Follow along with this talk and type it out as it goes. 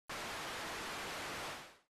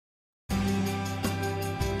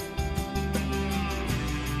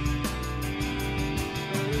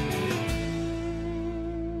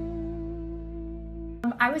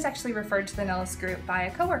I was actually referred to the Nellis Group by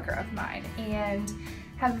a coworker of mine and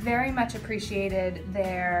have very much appreciated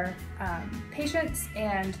their patience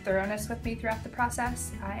and thoroughness with me throughout the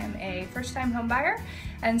process. I am a first-time home buyer,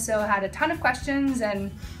 and so had a ton of questions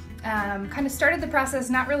and kind of started the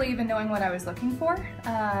process not really even knowing what I was looking for.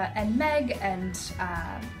 And Meg and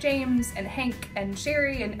James and Hank and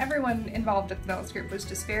Sherry and everyone involved at the Nellis Group was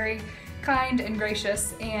just very kind and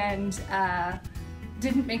gracious and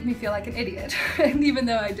didn't make me feel like an idiot, even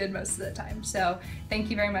though I did most of the time. So thank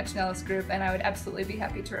you very much, Nellis Group, and I would absolutely be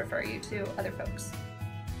happy to refer you to other folks.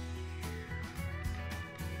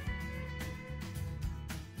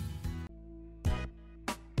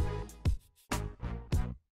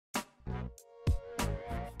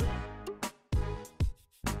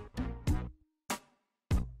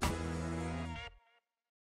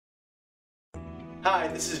 Hi,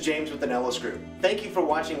 this is James with the Nellis Group. Thank you for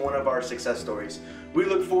watching one of our success stories. We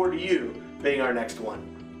look forward to you being our next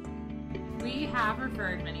one. We have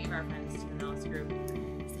referred many of our friends to the Nellis Group.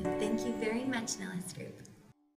 So thank you very much, Nellis Group.